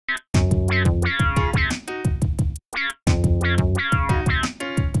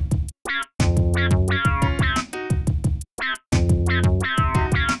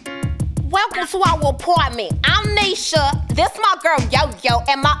department. I'm Nisha, this my girl Yo-Yo,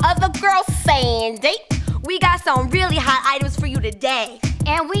 and my other girl Sandy. We got some really hot items for you today.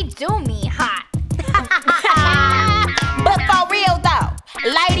 And we do mean hot. But for real though,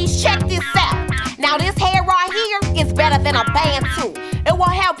 ladies, check this out. Now this hair right here is better than a band too. It will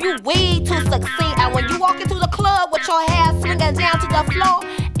help you weed to succeed. And when you walk into the club with your hair swinging down to the floor,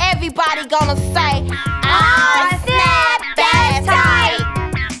 everybody gonna say, "Oh snap, that's tight."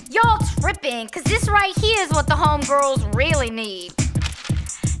 Y'all tripping, cause this right here is what the homegirls really need.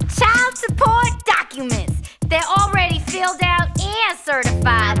 Child support documents. They're already filled out and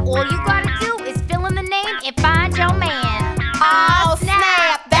certified. All you gotta do is fill in the name and find your man. Oh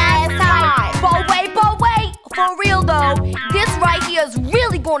snap, that's tight. But wait, for real though, this right here is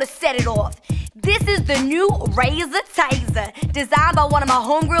really gonna set it off. This is the new Razor Taser, designed by one of my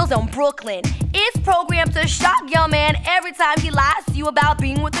homegirls in Brooklyn. It's programmed to shock your man every time he lies to you about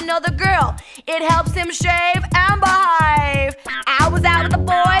being with another girl. It helps him shave and behave. I was out with the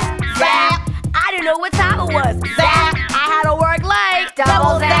boys, zap. I didn't know what time it was, zap. I had to work late,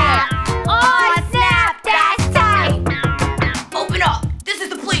 double zap. Oh snap, that's tight. Open up, this is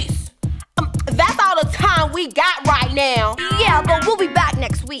the police. That's all the time we got right now. Yeah, but we'll be back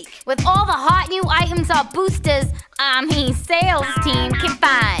next week. With all the hot new items our boosters, sales team can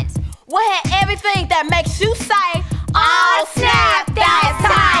find. We'll have everything that makes you say, "Oh snap, that's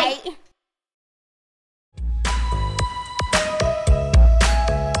tight."